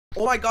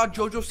Oh my god,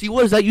 Jojo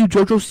Siwa, is that you,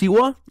 Jojo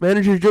Siwa?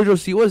 Manager Jojo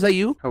Siwa, is that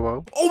you?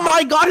 Hello? Oh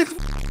my god, it's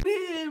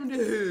him,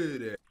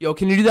 dude. Yo,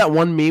 can you do that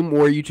one meme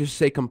where you just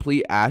say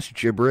complete ass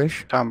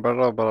gibberish? Yeah,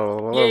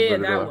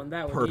 that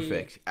one.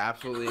 Perfect. Yeah.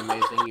 Absolutely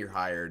amazing. You're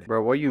hired.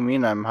 Bro, what you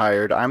mean I'm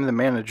hired? I'm the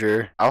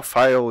manager. I'll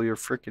file your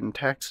freaking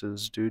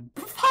taxes, dude.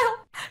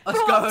 Let's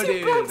go,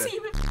 dude.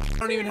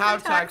 I don't even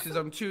have taxes.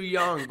 I'm too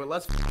young, but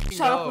let's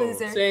go.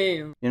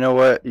 Same. You know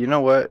what? You know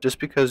what? Just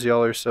because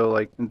y'all are so,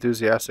 like,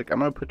 enthusiastic, I'm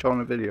gonna put you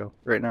on a video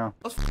right now.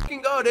 Let's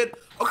fucking go, dude.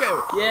 Okay.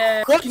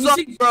 Yeah. What's Can you up,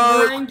 see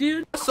bros? grind,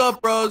 dude? What's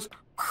up, bros?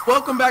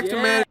 Welcome back to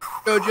Manager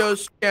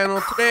Jojo's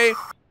channel. Today,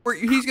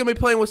 he's gonna be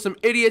playing with some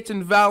idiots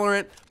in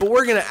Valorant, but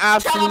we're gonna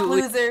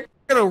absolutely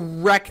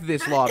wreck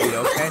this lobby,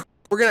 okay?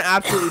 We're gonna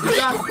absolutely do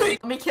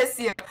Let me kiss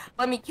you.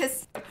 Let me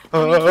kiss you.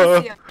 Let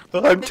me kiss you.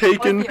 I'm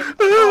taken.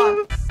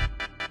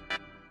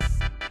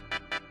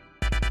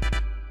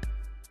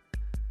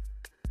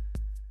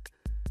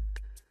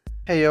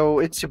 Hey yo,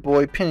 it's your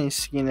boy Penny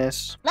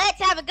Skiness.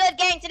 Let's have a good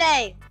game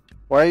today.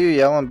 Why are you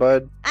yelling,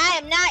 bud? I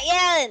am not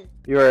yelling.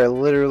 You are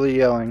literally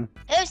yelling.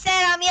 Who said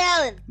I'm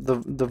yelling?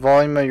 The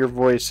volume of your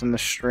voice and the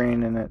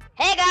strain in it.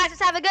 Hey guys,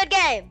 let's have a good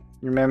game.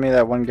 You remember me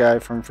that one guy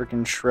from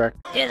freaking Shrek?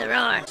 Do the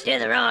roar,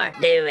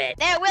 do it.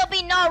 There will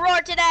be no roar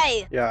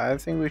today. Yeah, I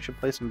think we should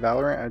play some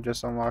Valorant. I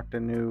just unlocked a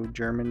new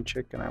German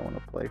chick and I want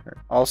to play her.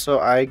 Also,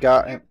 I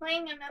got... You're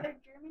playing another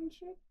German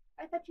chick?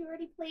 I thought you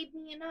already played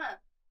me enough.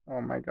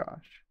 Oh my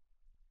gosh.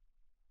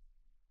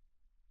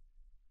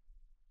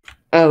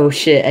 Oh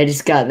shit, I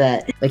just got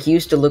that. Like, he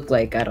used to look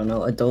like, I don't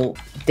know, adult.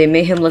 They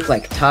made him look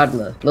like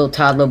toddler. Little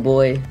toddler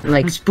boy.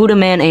 Like,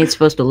 Spider-Man ain't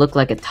supposed to look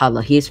like a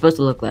toddler. He's supposed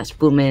to look like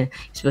Spider-Man.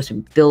 He's supposed to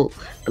be built,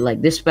 but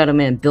like, this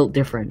Spider-Man built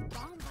different.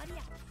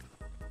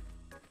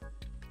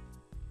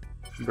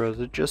 Bro, is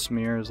it just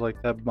me or is like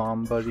that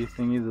bomb buddy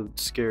thingy the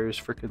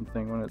scariest freaking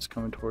thing when it's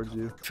coming towards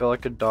you? I feel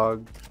like a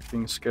dog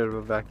being scared of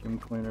a vacuum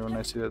cleaner when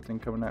I see that thing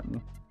coming at me.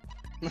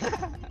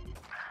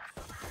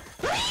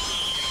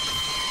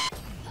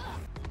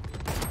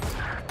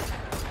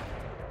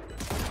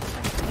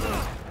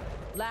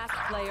 Last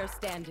player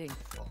standing.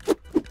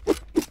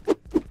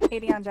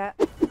 80 on Jet.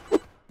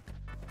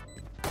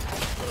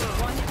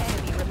 One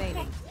enemy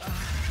remaining.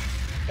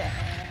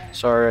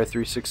 Sorry, I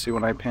 360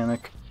 when I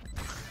panic.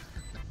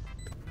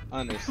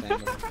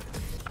 Understandable.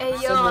 Hey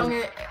yo, I'm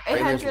your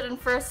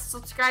 801st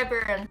subscriber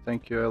and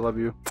Thank you, I love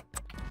you.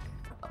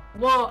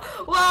 whoa,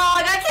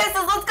 I got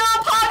kisses, let's go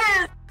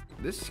poggers!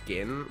 This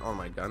skin on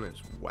my gun is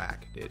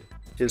whack, dude.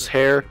 His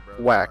hair,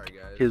 whack.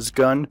 His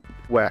gun,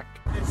 whack.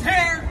 His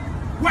hair,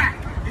 whack.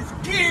 His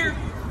gear,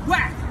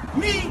 whack.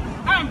 Me,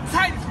 I'm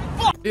tight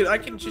as fuck. Dude, I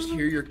can just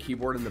hear your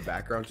keyboard in the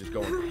background just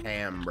going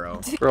ham,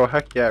 bro. Bro,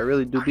 heck yeah, it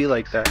really do be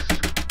like that.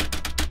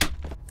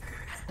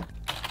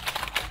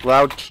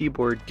 Loud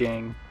keyboard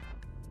gang.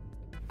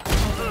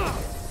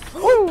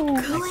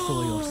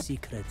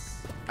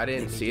 I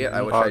didn't see it.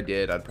 I wish I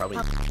did. I'd probably...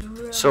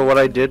 So what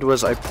I did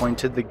was I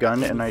pointed the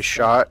gun and I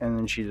shot and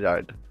then she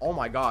died. Oh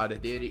my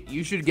god, dude.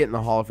 You should get in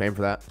the Hall of Fame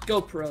for that.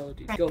 Go pro,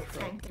 dude. Go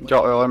pro.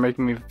 Y'all are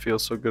making me feel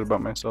so good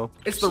about myself.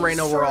 It's the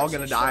Reyna. We're all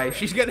gonna die.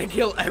 She's gonna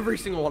kill every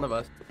single one of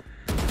us.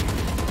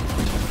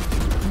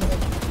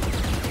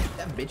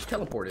 That bitch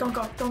teleported. Don't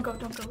go.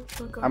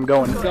 I'm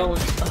going.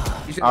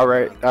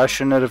 Alright, I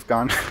shouldn't have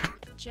gone.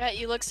 Jet,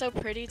 you look so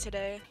pretty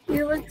today.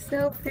 You look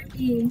so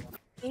pretty.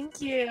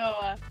 Thank you.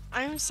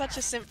 I'm such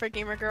a simp for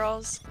gamer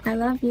girls. I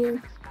love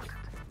you.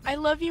 I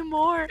love you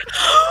more.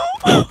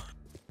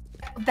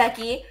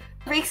 Becky,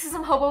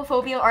 racism,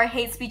 homophobia, or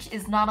hate speech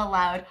is not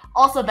allowed.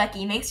 Also,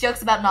 Becky makes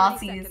jokes about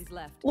Nazis.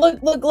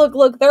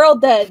 Look, they're all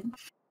dead.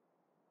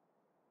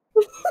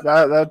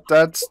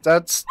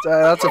 That's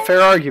a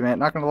fair argument,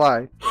 not gonna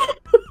lie.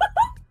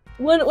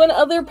 When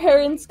other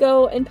parents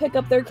go and pick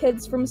up their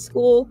kids from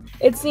school,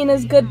 it's seen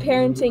as good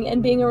parenting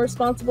and being a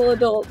responsible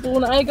adult. But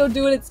when I go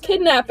do it, it's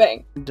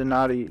kidnapping.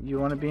 Donati, you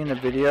wanna be in a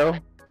video?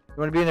 You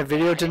wanna be in a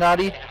video,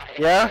 Donati?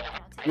 Yeah?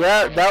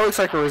 Yeah, that looks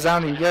like a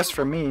resounding yes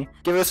for me.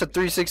 Give us a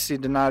 360,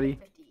 Donati.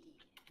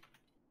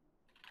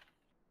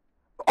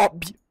 Oh,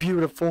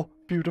 beautiful,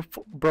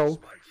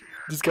 bro.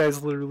 This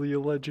guy's literally a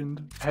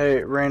legend.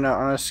 Hey, Reyna,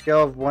 on a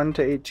scale of 1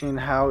 to 18,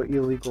 how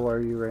illegal are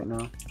you right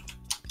now?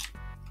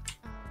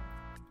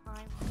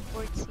 I'm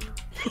 14.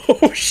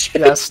 Oh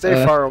shit. Yeah,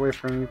 stay far away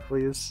from me,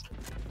 please.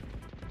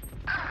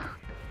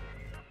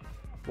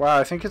 Wow,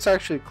 I think it's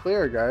actually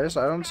clear, guys.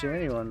 I don't see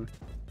anyone.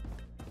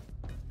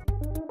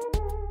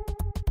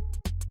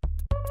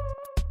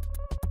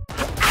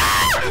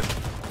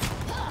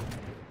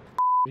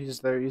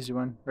 He's there, easy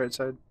one, right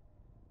side.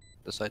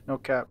 This side? No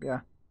cap, yeah.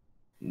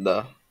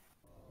 The.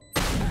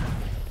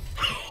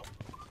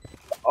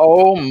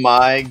 Oh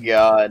my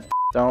god.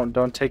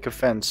 Don't take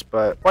offense,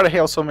 but why the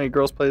hell so many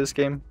girls play this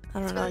game? I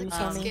don't know. You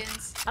saw me.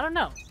 I don't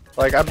know.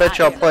 Like, I bet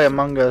y'all play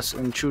Among Us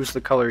and choose the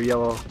color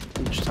yellow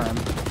each time.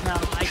 No,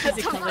 I choose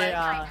the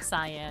color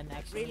cyan,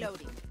 actually.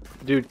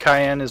 Dude,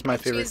 cayenne is my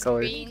favorite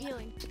color.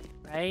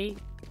 Right?